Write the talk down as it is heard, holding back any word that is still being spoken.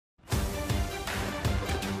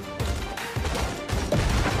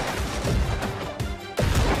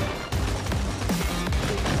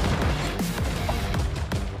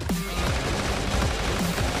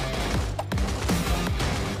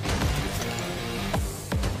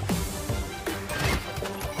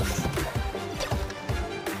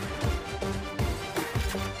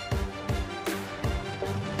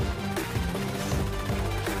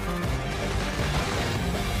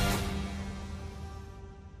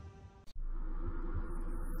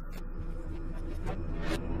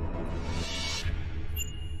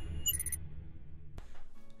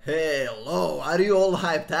Hello, are you all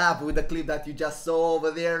hyped up with the clip that you just saw over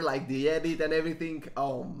there, like the edit and everything?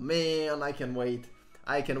 Oh man, I can wait.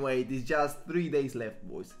 I can wait. It's just 3 days left,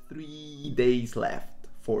 boys. 3 days left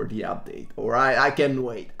for the update. Alright, I can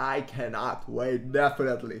wait. I cannot wait,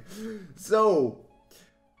 definitely. So,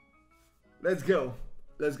 let's go.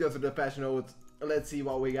 Let's go through the patch notes. Let's see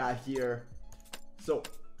what we got here. So,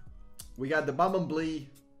 we got the Bumblebee.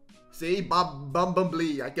 See,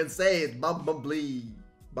 Bumblebee. I can say it, Bumblebee.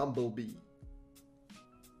 Bumblebee.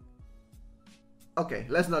 Okay,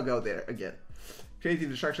 let's not go there again. Creative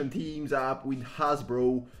Destruction teams up with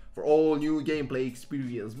Hasbro for all new gameplay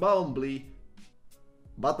experience. Bumblebee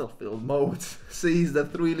Battlefield mode sees the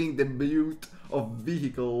thrilling debut of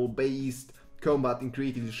vehicle-based combat in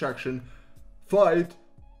Creative Destruction. Fight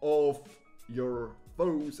off your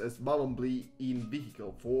foes as Bumblebee in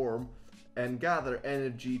vehicle form and gather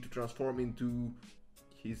energy to transform into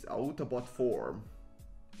his Autobot form.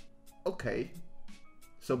 Okay,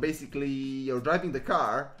 so basically you're driving the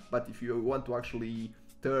car, but if you want to actually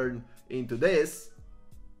turn into this,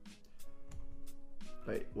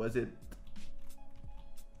 wait, was it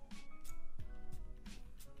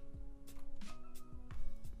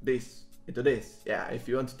this into this? Yeah, if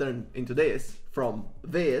you want to turn into this from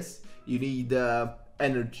this, you need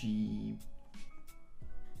energy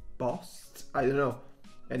boost. I don't know,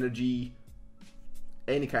 energy.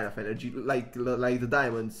 Any kind of energy, like the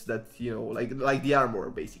diamonds that, you know, like the armor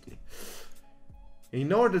basically.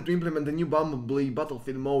 In order to implement the new Bumblebee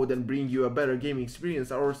Battlefield mode and bring you a better gaming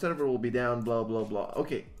experience, our server will be down, blah blah blah.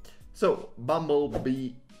 Okay, so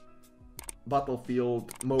Bumblebee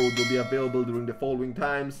Battlefield mode will be available during the following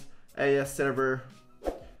times: AS server,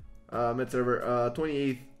 Met server,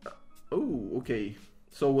 28th. Oh, okay.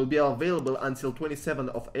 So will be available until 27th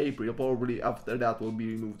of April. Probably after that will be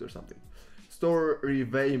removed or something. Store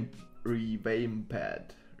revamped.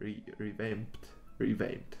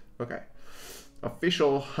 Okay.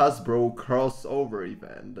 Official Hasbro crossover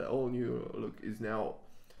event. The all new look is now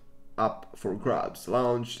up for grabs.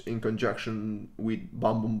 Launched in conjunction with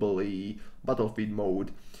Bumblebee Battlefield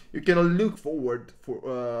mode. You can look forward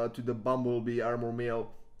to the Bumblebee armor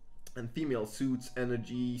male and female suits,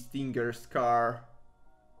 Energy Stinger Scar.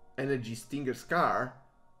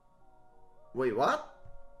 Wait, what?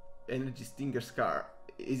 Energy Stinger Scar.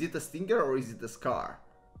 Is it a stinger or is it a scar?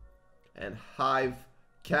 And Hive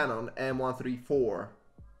Cannon M134.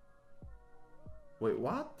 Wait,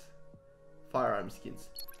 what? Firearm skins.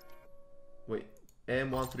 Wait,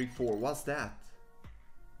 M134. What's that?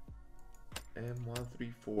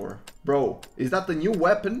 M134. Bro, is that the new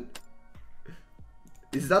weapon?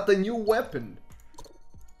 Is that the new weapon?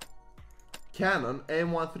 Cannon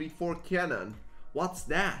M134 cannon. What's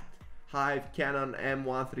that? Hive Cannon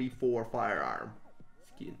M134 firearm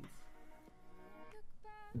skins.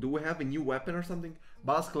 Do we have a new weapon or something?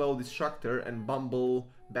 Buzzclaw Destructor and Bumble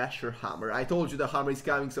Basher Hammer. I told you the hammer is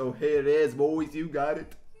coming, so here it is, boys. You got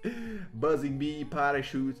it. Buzzing Bee,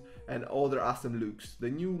 Parachute, and other awesome looks. The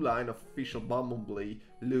new line of official Bumblebee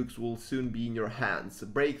looks will soon be in your hands.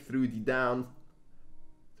 Break through the down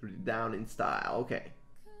in style. Okay.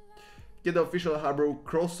 Get the official Hasbro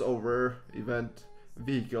crossover event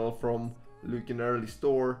vehicle from Look in early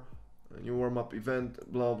store. A new warm-up event,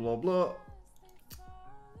 blah blah blah.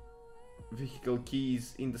 Vehicle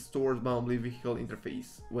keys in the store's Bumblebee vehicle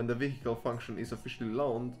interface. When the vehicle function is officially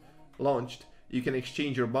launched, you can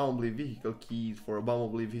exchange your Bumblebee vehicle keys for a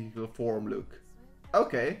Bumblebee vehicle form look.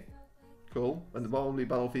 Okay, cool. When the Bumblebee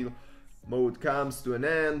Battlefield mode comes to an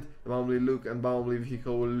end, the Bumblebee look and Bumblebee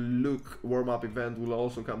vehicle look warm-up event will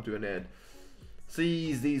also come to an end.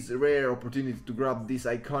 Seize this rare opportunity to grab this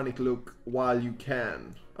iconic look while you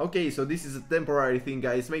can. Okay, so this is a temporary thing,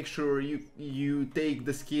 guys. Make sure you take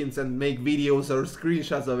the skins and make videos or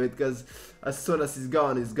screenshots of it, because as soon as it's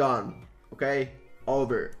gone. Okay,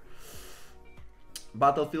 over.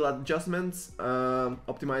 Battlefield adjustments,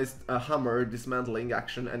 optimized hammer dismantling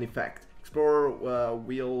action and effect. Explorer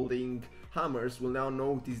wielding hammers will now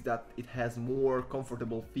notice that it has more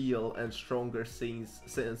comfortable feel and stronger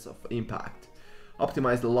sense of impact.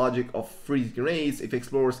 Optimize the logic of freeze grenades. If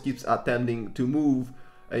explorers keeps attempting to move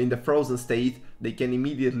in the frozen state, they can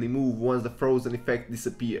immediately move once the frozen effect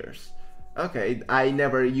disappears. Okay, I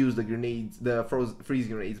never used the grenades, the freeze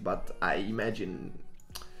grenades, but I imagine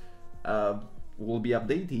will be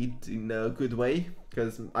updated in a good way,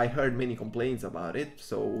 because I heard many complaints about it,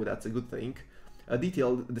 so that's a good thing. A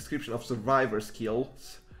detailed description of survivor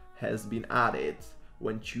skills has been added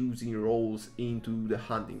when choosing roles into the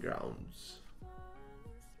hunting grounds.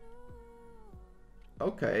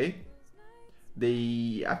 Okay,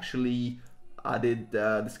 they actually Added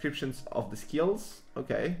descriptions of the skills.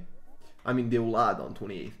 Okay. I mean, they will add on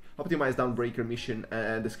 28th. Optimize downbreaker mission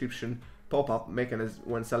and description pop-up mechanism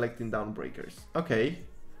when selecting downbreakers. Okay.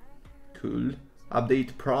 Cool.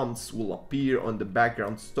 Update prompts will appear on the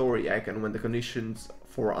background story icon when the conditions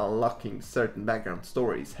for unlocking certain background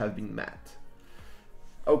stories have been met.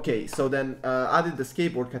 Okay, so then added the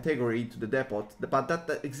skateboard category to the depot, but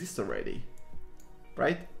that exists already,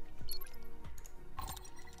 right?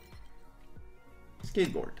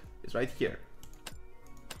 Skateboard is right here.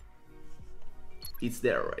 It's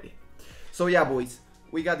there already. So yeah, boys,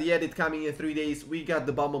 we got the edit coming in 3 days. We got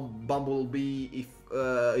the Bumblebee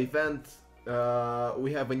event.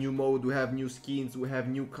 We have a new mode, we have new skins, we have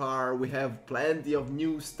new car, we have plenty of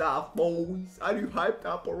new stuff, boys. Are you hyped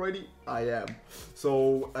up already? I am.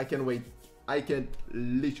 So I can't wait. I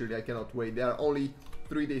cannot wait. There are only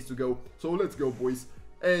 3 days to go. So let's go, boys.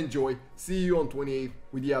 Enjoy. See you on 28th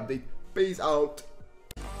with the update. Peace out.